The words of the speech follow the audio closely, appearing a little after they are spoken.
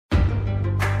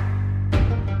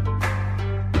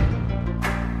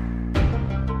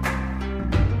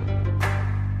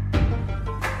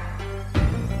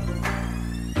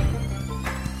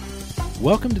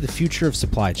Welcome to the Future of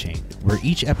Supply Chain, where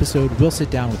each episode we'll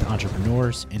sit down with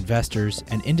entrepreneurs, investors,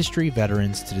 and industry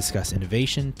veterans to discuss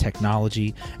innovation,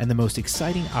 technology, and the most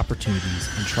exciting opportunities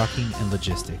in trucking and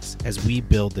logistics as we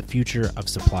build the future of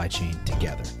supply chain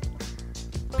together.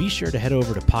 Be sure to head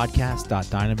over to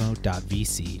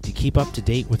podcast.dynamo.vc to keep up to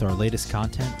date with our latest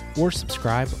content or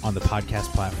subscribe on the podcast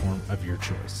platform of your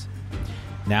choice.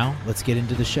 Now, let's get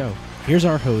into the show. Here's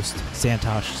our host,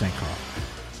 Santosh Sankar.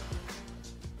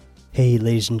 Hey,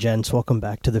 ladies and gents, welcome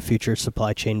back to the Future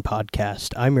Supply Chain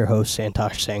Podcast. I'm your host,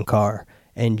 Santosh Sankar,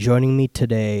 and joining me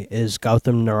today is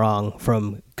Gautam Narang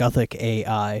from Gatik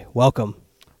AI. Welcome.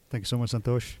 Thank you so much,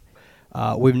 Santosh.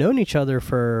 We've known each other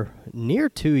for near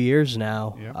 2 years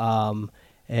now, Yep.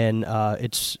 and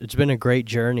it's been a great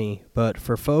journey. But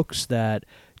for folks that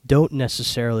don't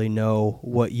necessarily know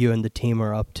what you and the team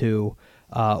are up to,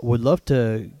 would love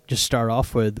to just start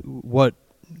off with what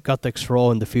Gatik's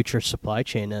role in the future supply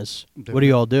chain is. Definitely. What do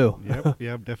you all do?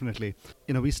 Yep, definitely.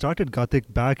 We started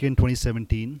Gatik back in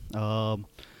 2017.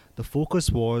 The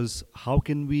focus was how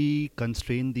can we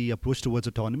constrain the approach towards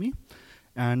autonomy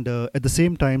and at the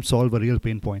same time solve a real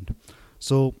pain point.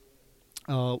 So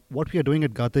what we are doing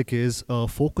at Gatik is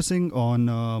focusing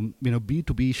on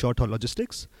B2B short-haul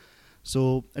logistics.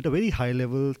 So at a very high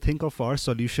level, think of our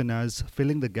solution as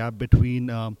filling the gap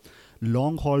between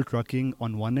long-haul trucking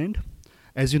on one end.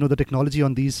 As you know, the technology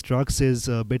on these trucks is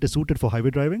better suited for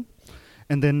highway driving.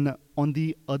 And then on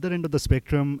the other end of the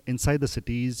spectrum, inside the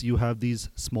cities, you have these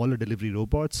smaller delivery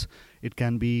robots. It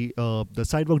can be the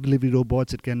sidewalk delivery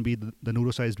robots. It can be the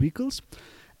neuro-sized vehicles.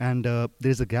 And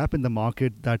there's a gap in the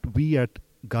market that we at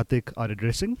Gatik are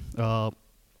addressing. So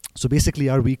basically,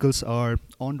 our vehicles are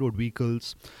on-road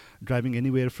vehicles driving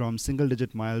anywhere from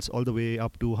single-digit miles all the way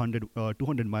up to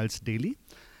 200 miles daily,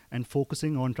 and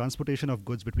focusing on transportation of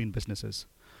goods between businesses.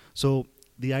 So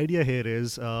the idea here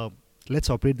is let's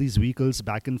operate these vehicles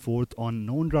back and forth on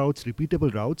known routes,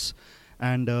 repeatable routes,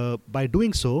 and by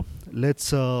doing so,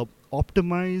 let's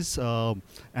optimize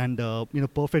and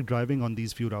perfect driving on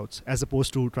these few routes, as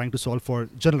opposed to trying to solve for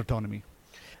general autonomy.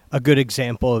 A good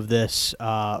example of this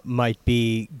might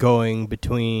be going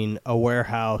between a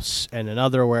warehouse and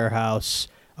another warehouse,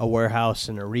 a warehouse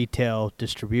and a retail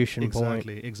distribution point.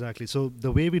 Exactly. So the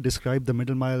way we describe the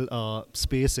middle mile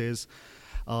space is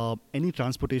any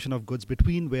transportation of goods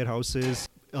between warehouses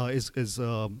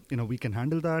we can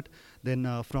handle that. Then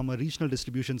from a regional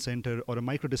distribution center or a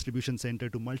micro distribution center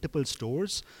to multiple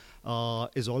stores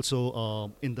is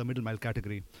also in the middle mile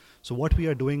category. So what we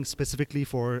are doing specifically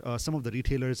for some of the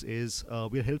retailers is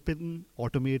we are helping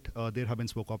automate their hub and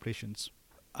spoke operations.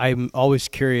 I'm always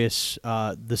curious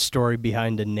the story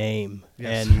behind the name,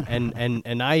 yes.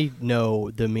 and I know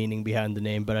the meaning behind the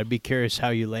name, but I'd be curious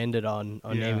how you landed on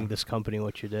naming this company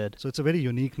what you did. So it's a very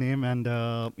unique name, and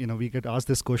we get asked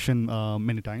this question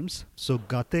many times. So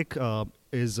Gatik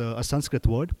is a Sanskrit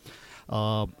word.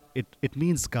 It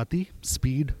means gati,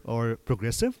 speed or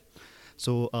progressive.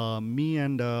 So me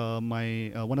and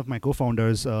one of my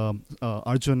co-founders,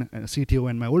 Arjun, CTO,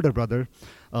 and my older brother,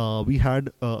 we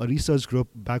had a research group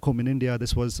back home in India.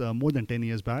 This was more than 10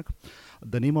 years back.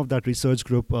 The name of that research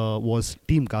group was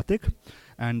Team Gatik.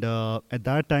 And at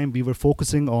that time, we were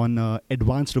focusing on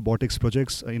advanced robotics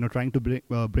projects, trying to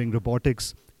bring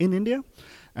robotics in India.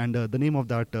 And the name of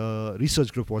that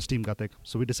research group was Team Gatik.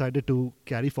 So we decided to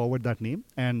carry forward that name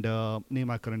and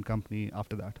name our current company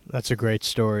after that. That's a great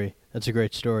story.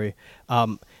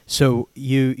 So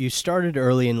you started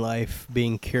early in life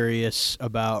being curious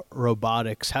about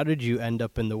robotics. How did you end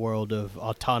up in the world of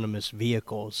autonomous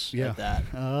vehicles at that?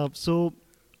 So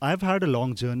I've had a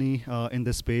long journey in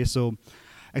this space. So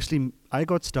actually, I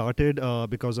got started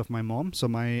because of my mom. So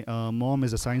my mom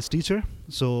is a science teacher.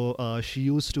 So she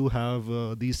used to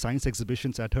have these science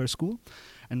exhibitions at her school.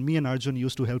 And me and Arjun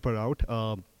used to help her out.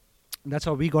 That's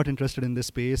how we got interested in this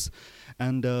space.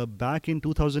 And back in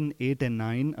 2008 and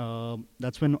 9,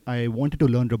 that's when I wanted to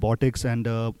learn robotics. And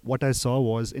what I saw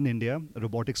was in India,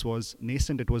 robotics was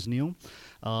nascent. It was new.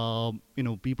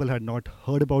 People had not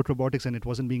heard about robotics and it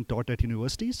wasn't being taught at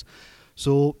universities.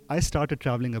 So I started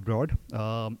traveling abroad.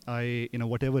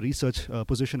 Whatever research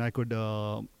position I could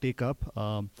take up,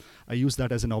 I used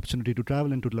that as an opportunity to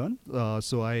travel and to learn.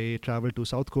 So I traveled to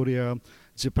South Korea,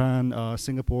 Japan,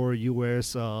 Singapore,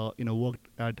 US, worked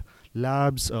at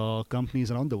labs,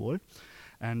 companies around the world,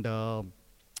 and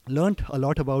learned a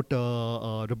lot about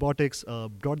robotics,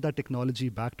 brought that technology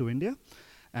back to India,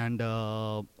 and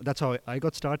that's how I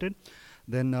got started.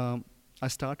 Then I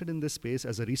started in this space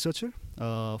as a researcher,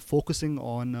 focusing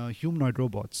on humanoid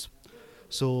robots.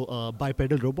 So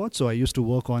bipedal robots. So I used to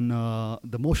work on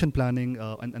the motion planning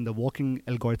and the walking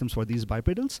algorithms for these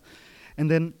bipedals. And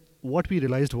then what we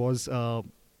realized was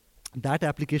that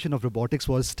application of robotics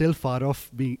was still far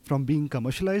off from being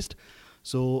commercialized.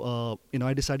 So,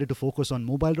 I decided to focus on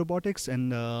mobile robotics,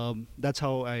 and that's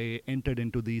how I entered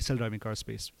into the self-driving car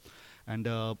space. And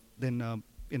then,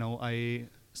 I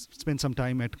spent some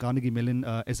time at Carnegie Mellon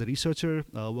as a researcher,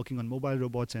 working on mobile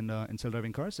robots and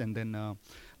self-driving cars, and then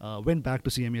went back to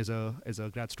CME as a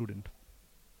grad student.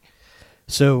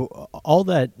 So all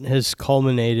that has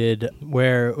culminated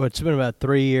where it's been about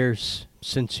 3 years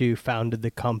since you founded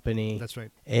the company. That's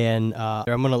right. And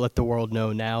I'm going to let the world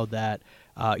know now that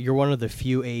you're one of the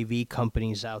few AV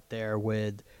companies out there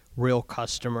with real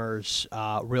customers,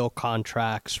 real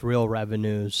contracts, real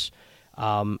revenues.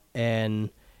 And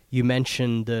you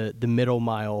mentioned the middle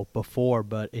mile before,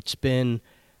 but it's been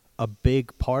a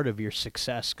big part of your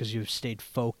success because you've stayed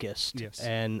focused. Yes.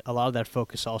 And a lot of that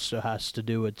focus also has to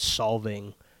do with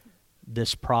solving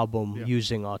this problem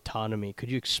using autonomy.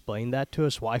 Could you explain that to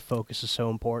us, why focus is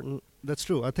so important? That's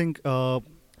true. I think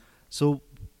so.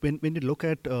 When you look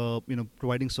at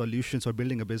providing solutions or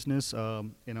building a business,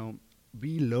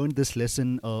 we learned this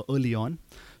lesson early on.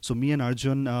 So me and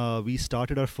Arjun, we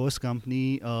started our first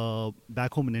company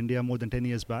back home in India more than 10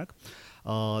 years back.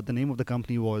 The name of the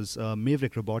company was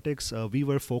Maverick Robotics. We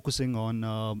were focusing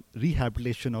on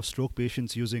rehabilitation of stroke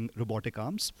patients using robotic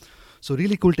arms. So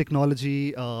really cool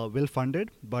technology, well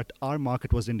funded, but our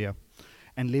market was India.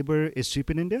 And labor is cheap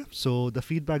in India. So the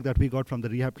feedback that we got from the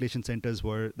rehabilitation centers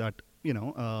were that,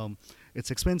 it's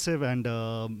expensive and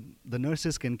the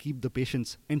nurses can keep the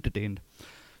patients entertained.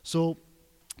 So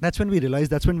that's when we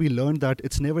learned that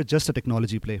it's never just a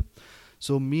technology play.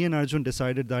 So me and Arjun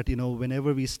decided that,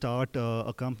 whenever we start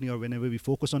a company or whenever we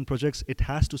focus on projects, it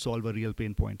has to solve a real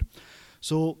pain point.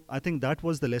 So I think that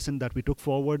was the lesson that we took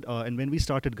forward. And when we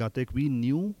started Gatik, we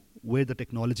knew where the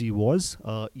technology was.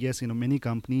 Yes, many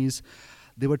companies,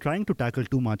 they were trying to tackle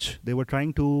too much. They were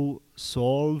trying to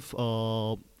solve,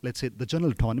 let's say, the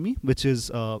general autonomy, which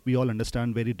is, we all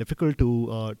understand, very difficult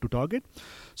to target.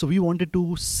 So we wanted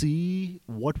to see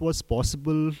what was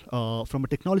possible from a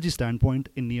technology standpoint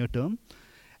in near term.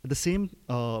 At the same,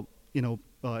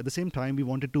 at the same time, we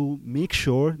wanted to make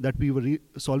sure that we were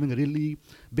solving a really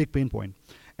big pain point,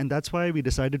 and that's why we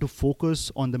decided to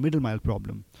focus on the middle mile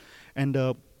problem. And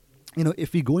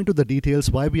if we go into the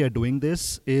details, why we are doing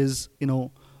this is,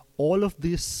 all of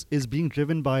this is being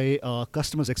driven by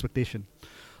customers' expectation.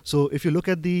 So if you look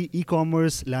at the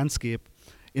e-commerce landscape,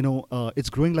 it's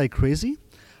growing like crazy,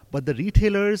 but the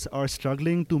retailers are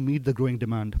struggling to meet the growing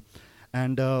demand.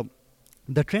 And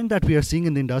the trend that we are seeing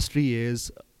in the industry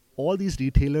is all these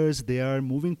retailers, they are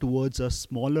moving towards a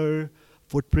smaller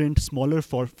footprint, smaller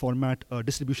format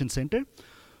distribution center.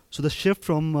 So the shift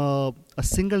from a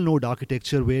single node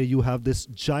architecture where you have this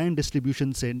giant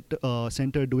distribution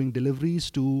center doing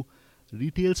deliveries to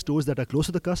retail stores that are close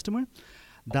to the customer,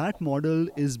 that model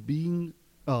is being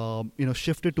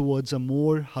shifted towards a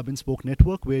more hub and spoke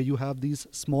network where you have these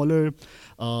smaller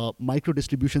micro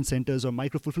distribution centers or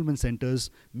micro fulfillment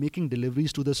centers making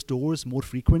deliveries to the stores more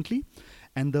frequently,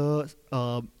 and the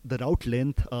route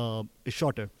length is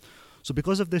shorter. So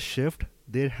because of this shift,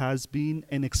 there has been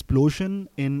an explosion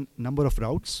in number of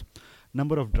routes,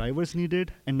 number of drivers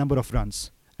needed, and number of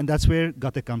runs. And that's where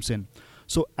Gatik comes in.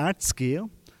 So at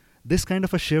scale, this kind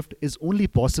of a shift is only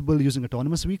possible using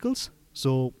autonomous vehicles.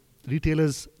 So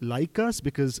retailers like us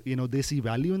because they see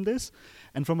value in this.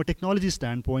 And from a technology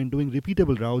standpoint, doing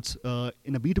repeatable routes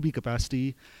in a B2B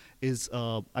capacity is,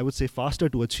 I would say, faster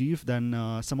to achieve than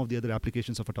some of the other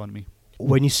applications of autonomy.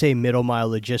 When you say middle mile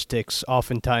logistics,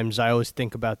 oftentimes I always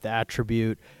think about the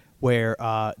attribute where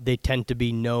they tend to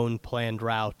be known planned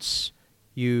routes.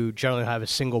 You generally have a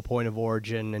single point of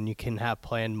origin and you can have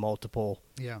planned multiple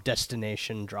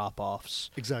destination drop-offs.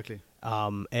 Exactly.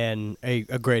 And a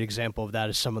great example of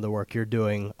that is some of the work you're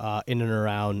doing in and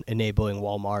around enabling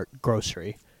Walmart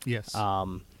grocery. Yes.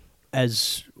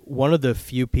 As one of the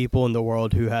few people in the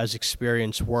world who has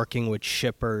experience working with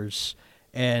shippers,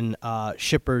 and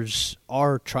shippers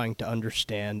are trying to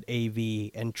understand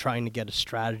AV and trying to get a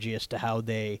strategy as to how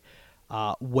they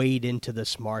wade into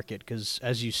this market. Because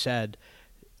as you said,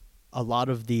 a lot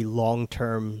of the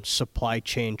long-term supply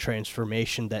chain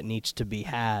transformation that needs to be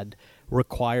had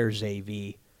requires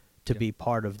AV to be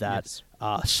part of that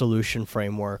solution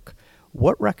framework.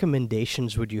 What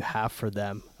recommendations would you have for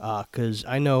them? Because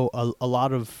I know a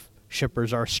lot of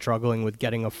shippers are struggling with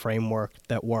getting a framework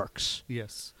that works.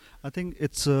 Yes. I think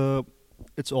it's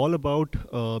all about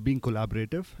being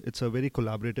collaborative. It's a very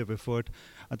collaborative effort.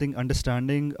 I think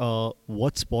understanding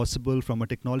what's possible from a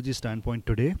technology standpoint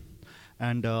today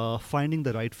and finding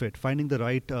the right fit, finding the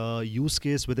right use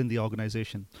case within the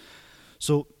organization.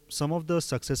 So some of the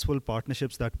successful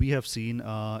partnerships that we have seen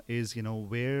is,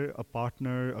 where a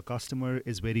partner, a customer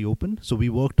is very open. So we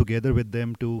work together with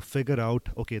them to figure out,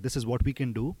 okay, this is what we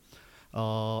can do.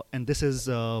 And this is,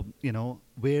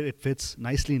 where it fits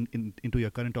nicely into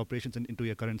your current operations and into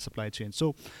your current supply chain.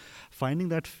 So finding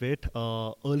that fit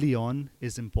early on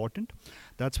is important.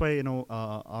 That's why,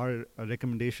 our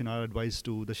recommendation, our advice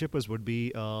to the shippers would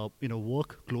be,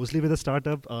 work closely with a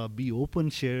startup, be open,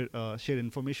 share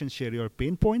information, share your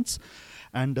pain points,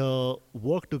 and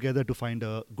work together to find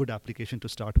a good application to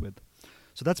start with.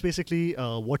 So that's basically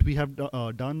what we have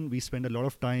done. We spend a lot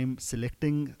of time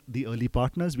selecting the early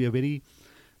partners. We are very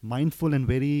mindful and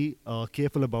very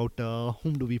careful about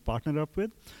whom do we partner up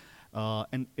with,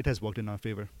 and it has worked in our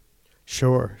favor.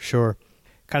 Sure.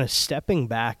 Kind of stepping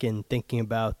back and thinking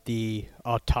about the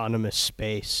autonomous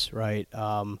space, right?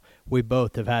 We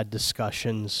both have had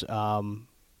discussions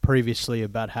previously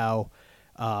about how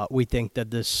we think that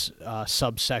this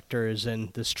subsector is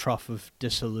in this trough of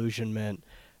disillusionment.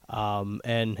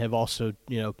 And have also,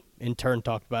 in turn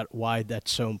talked about why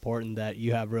that's so important that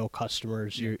you have real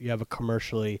customers, you have a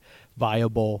commercially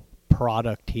viable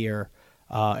product here,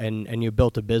 and you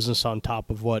built a business on top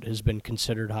of what has been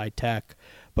considered high tech.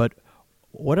 But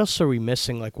what else are we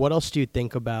missing? Like, what else do you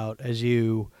think about as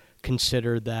you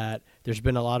consider that there's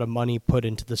been a lot of money put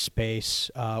into the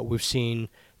space? We've seen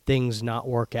things not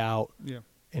work out. Yeah.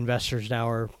 Investors now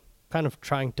are kind of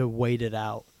trying to wait it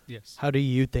out. Yes. How do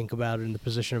you think about it in the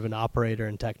position of an operator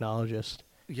and technologist?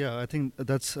 Yeah, I think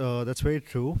that's very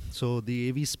true. So the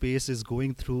AV space is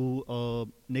going through a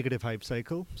negative hype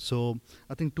cycle. So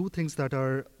I think two things that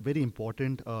are very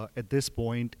important at this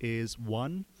point is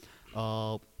one,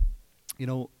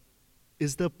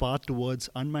 is the path towards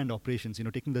unmanned operations.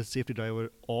 Taking the safety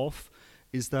driver off.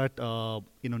 Is that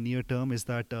near term? Is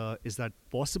that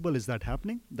possible? Is that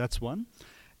happening? That's one.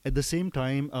 At the same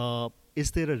time,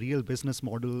 is there a real business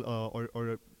model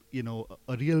or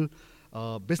a real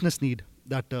business need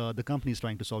that the company is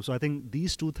trying to solve? So I think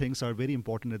these two things are very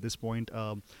important at this point.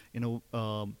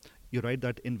 You're right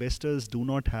that investors do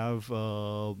not have,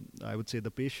 I would say, the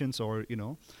patience or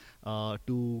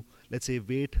to, let's say,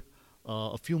 wait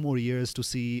a few more years to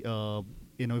see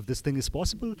if this thing is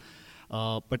possible.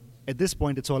 But at this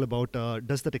point, it's all about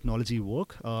does the technology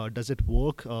work? Does it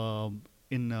work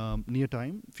in near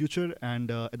time, future,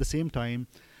 and at the same time,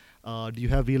 do you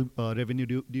have real revenue?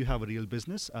 Do you have a real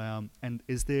business? And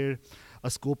is there a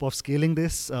scope of scaling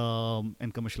this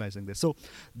and commercializing this? So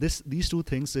these two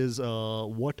things is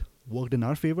what worked in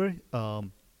our favor. So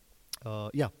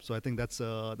I think that's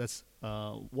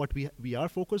what we are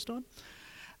focused on.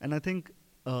 And I think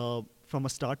from a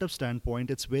startup standpoint,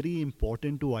 it's very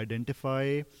important to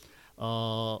identify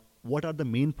what are the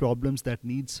main problems that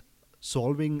needs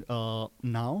solving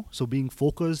now. So being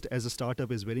focused as a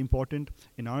startup is very important.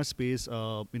 In our space,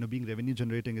 being revenue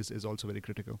generating is also very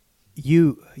critical.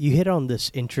 You hit on this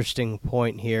interesting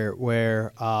point here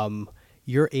where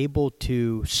you're able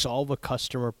to solve a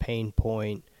customer pain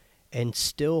point and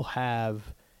still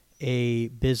have a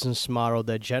business model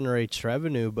that generates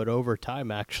revenue, but over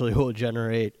time actually will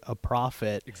generate a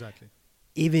profit. Exactly.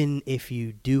 Even if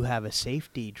you do have a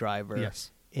safety driver.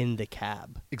 Yes. In the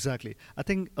cab. Exactly. I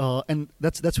think, and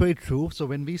that's very true. So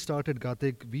when we started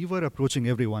Gatik, we were approaching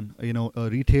everyone,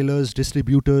 retailers,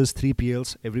 distributors,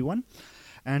 3PLs, everyone.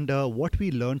 And what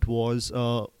we learned was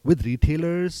with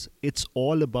retailers, it's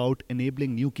all about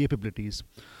enabling new capabilities.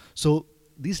 So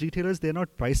these retailers, they're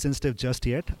not price sensitive just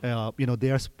yet. They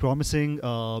are promising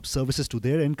services to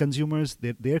their end consumers,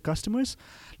 their customers.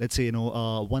 Let's say,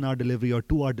 1 hour delivery or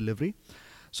 2 hour delivery.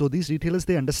 So these retailers,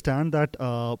 they understand that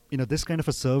this kind of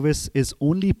a service is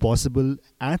only possible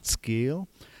at scale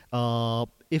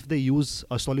if they use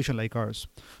a solution like ours.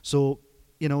 So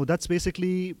that's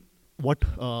basically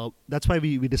that's why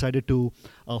we decided to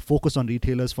focus on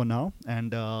retailers for now.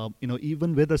 And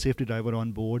even with a safety driver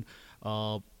on board,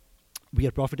 we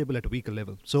are profitable at a vehicle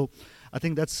level. So I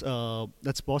think that's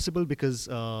possible because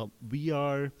we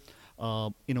are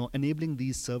enabling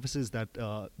these services that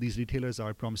these retailers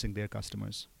are promising their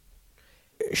customers.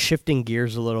 Shifting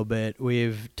gears a little bit,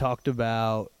 we've talked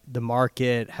about the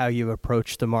market, how you've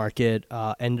approached the market,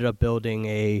 ended up building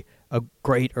a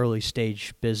great early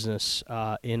stage business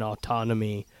in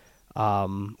autonomy,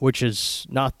 which is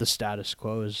not the status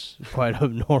quo, is quite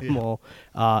abnormal.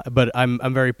 Yeah. But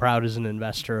I'm very proud as an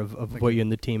investor of what you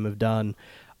and the team have done.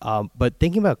 But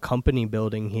thinking about company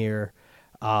building here,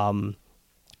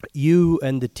 you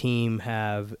and the team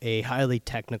have a highly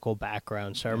technical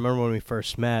background. So I remember when we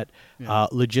first met,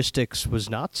 logistics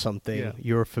was not something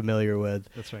you were familiar with.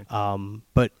 That's right.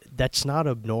 But that's not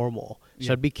abnormal.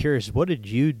 So I'd be curious, what did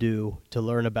you do to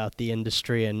learn about the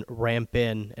industry and ramp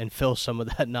in and fill some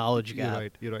of that knowledge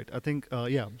gap? You're right. I think,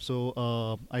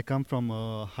 So I come from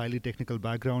a highly technical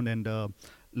background, and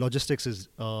logistics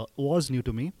was new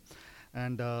to me.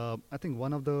 And I think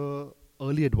one of the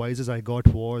early advices I got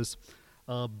was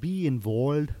be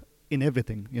involved in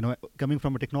everything. Coming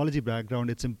from a technology background,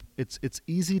 it's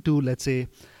easy to, let's say,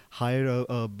 hire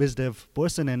a biz dev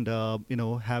person and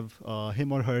have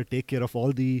him or her take care of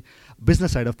all the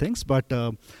business side of things. But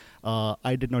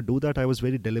I did not do that. I was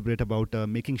very deliberate about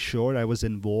making sure I was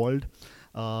involved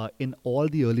in all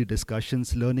the early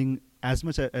discussions, learning as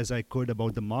much as I could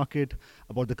about the market,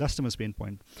 about the customer's pain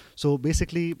point. So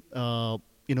basically,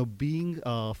 being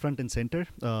front and center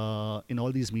in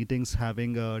all these meetings,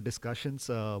 having discussions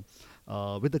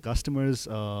with the customers,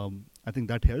 I think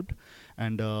that helped.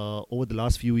 And over the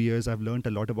last few years, I've learned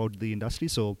a lot about the industry.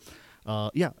 So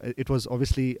it was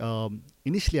obviously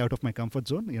initially out of my comfort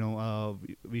zone.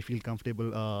 We feel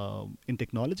comfortable in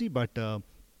technology, but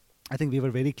I think we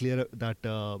were very clear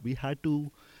that we had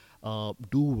to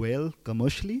do well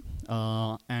commercially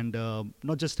and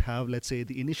not just have, let's say,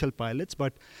 the initial pilots,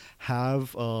 but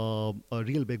have a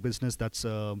real big business that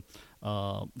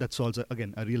solves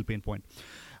again a real pain point.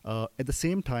 At the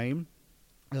same time,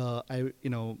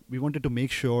 we wanted to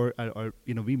make sure,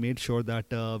 we made sure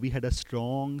that we had a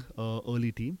strong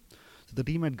early team. So the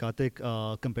team at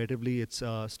Gatik, comparatively, it's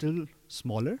still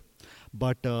smaller,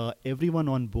 but everyone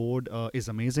on board is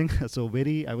amazing. So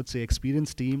very, I would say,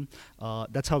 experienced team.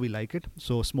 That's how we like it.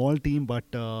 So small team, but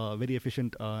very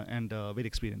efficient and very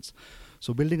experienced.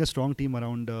 So building a strong team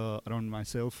around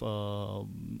myself,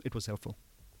 it was helpful.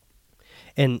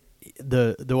 And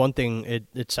the one thing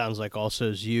it sounds like also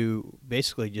is you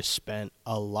basically just spent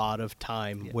a lot of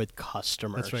time with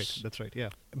customers. That's right. Yeah.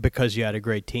 Because you had a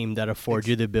great team that afforded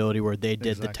you the ability where they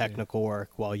did the technical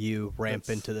work while you ramp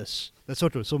into this. That's so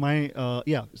true. So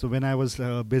so when I was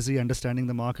busy understanding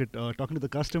the market, talking to the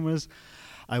customers,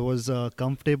 I was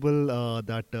comfortable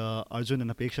that Arjun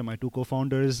and Apeksha, my two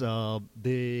co-founders,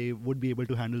 they would be able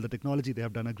to handle the technology. They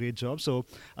have done a great job. So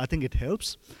I think it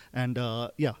helps. And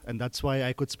and that's why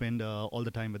I could spend all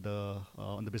the time with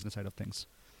on the business side of things.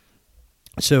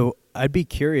 So I'd be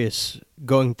curious,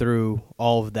 going through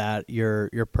all of that, your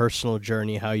personal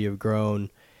journey, how you've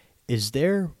grown, is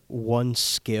there one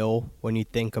skill when you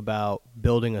think about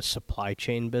building a supply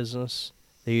chain business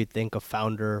that you think a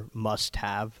founder must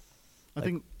have? I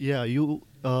think,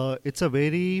 it's a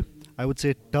very, I would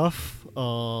say, tough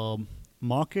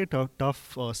market or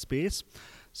tough space.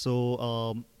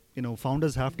 So,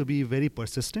 founders have to be very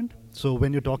persistent. So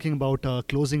when you're talking about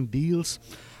closing deals,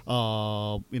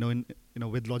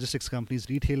 with logistics companies,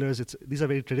 retailers, these are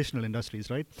very traditional industries,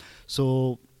 right?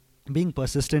 So being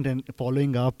persistent and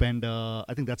following up, and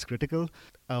I think that's critical.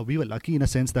 We were lucky in a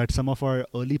sense that some of our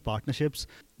early partnerships,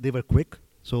 they were quick.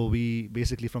 So we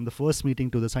basically, from the first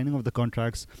meeting to the signing of the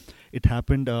contracts, it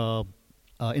happened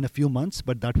in a few months,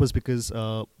 but that was because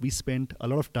we spent a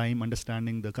lot of time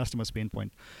understanding the customer's pain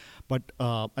point. But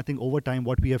I think over time,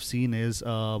 what we have seen is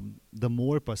the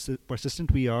more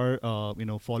persistent we are,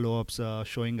 follow-ups,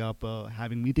 showing up,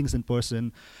 having meetings in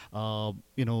person,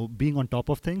 being on top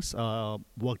of things,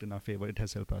 worked in our favor. It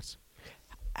has helped us.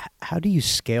 How do you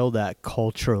scale that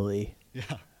culturally?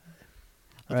 Yeah.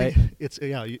 Right.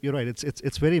 You're right.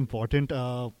 It's very important.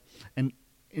 And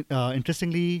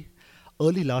interestingly,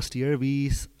 early last year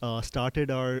we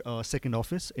started our second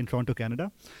office in Toronto, Canada,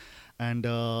 and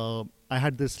I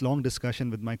had this long discussion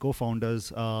with my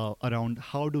co-founders around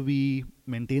how do we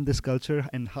maintain this culture,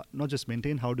 and not just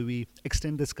maintain, how do we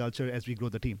extend this culture as we grow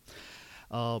the team.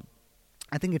 I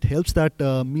think it helps that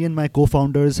me and my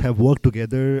co-founders have worked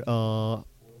together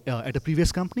at a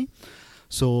previous company.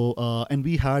 So, and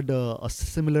we had a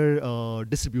similar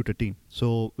distributed team.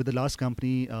 So with the last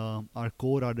company, our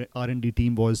core R&D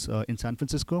team was in San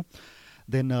Francisco.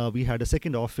 Then we had a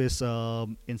second office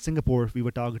in Singapore. We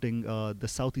were targeting the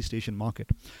Southeast Asian market.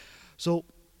 So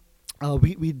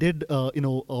we did,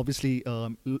 obviously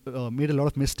made a lot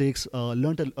of mistakes,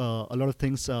 learned a lot of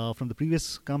things from the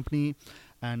previous company.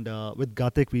 And with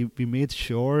Gatik, we made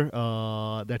sure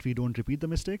that we don't repeat the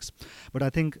mistakes. But I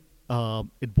think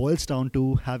it boils down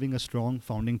to having a strong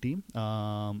founding team.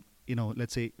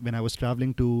 Let's say when I was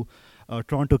traveling to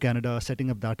Toronto, Canada, setting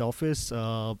up that office,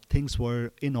 things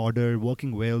were in order,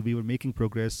 working well. We were making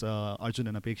progress. Arjun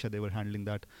and Apeksha, they were handling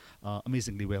that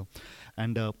amazingly well.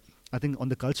 And I think on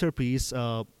the culture piece,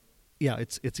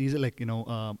 it's easy. Like,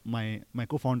 my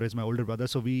co-founder is my older brother,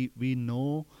 so we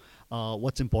know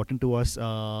what's important to us.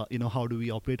 How do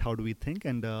we operate? How do we think?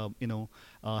 And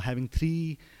having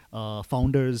three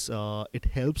founders, it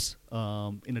helps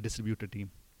in a distributed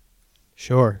team.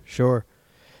 Sure.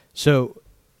 So,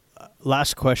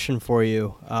 last question for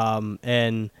you,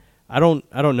 and I don't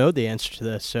know the answer to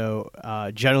this. So,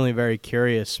 generally very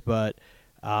curious, but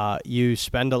you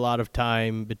spend a lot of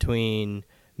time between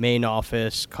main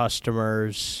office,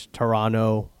 customers,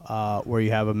 Toronto, where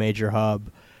you have a major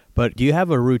hub. But do you have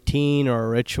a routine or a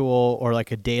ritual or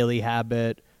like a daily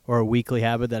habit or a weekly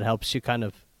habit that helps you kind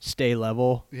of stay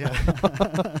level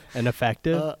and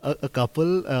effective? A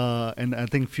couple, and I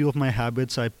think few of my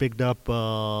habits I picked up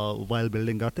while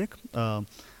building Gatik.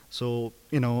 So,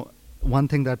 one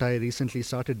thing that I recently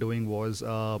started doing was,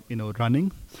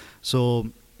 running. So,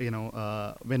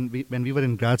 when we were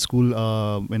in grad school,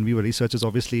 when we were researchers,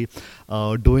 obviously,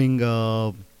 doing,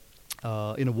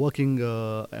 working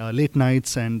late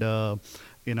nights and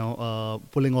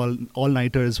pulling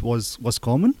all-nighters was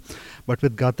common. But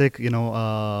with Gatik,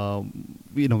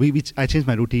 I changed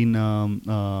my routine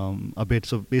a bit.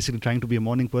 So basically, trying to be a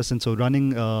morning person. So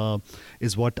running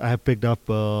is what I have picked up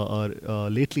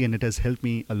lately, and it has helped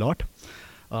me a lot.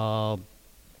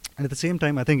 And at the same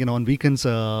time, I think on weekends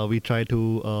we try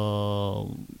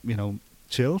to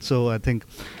chill. So I think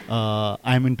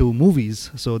I'm into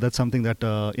movies. So that's something that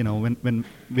when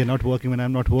we're not working, when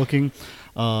I'm not working,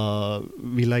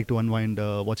 we like to unwind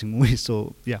watching movies.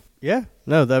 So yeah,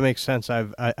 no, that makes sense.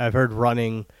 I've heard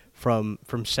running from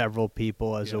several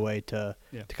people as a way to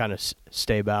kind of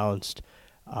stay balanced.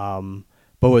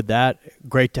 But with that,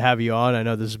 great to have you on. I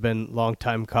know this has been a long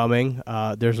time coming.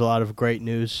 There's a lot of great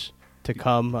news to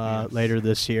come later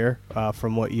this year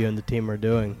from what you and the team are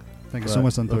doing. Thank you so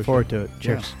much, Santosh. Look forward to it.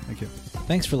 Cheers. Yeah, thank you.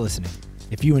 Thanks for listening.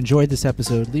 If you enjoyed this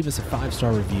episode, leave us a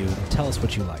 5-star review and tell us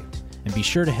what you liked. And be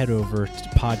sure to head over to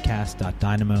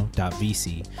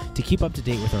podcast.dynamo.vc to keep up to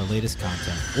date with our latest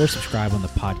content or subscribe on the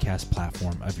podcast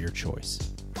platform of your choice.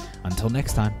 Until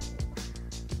next time.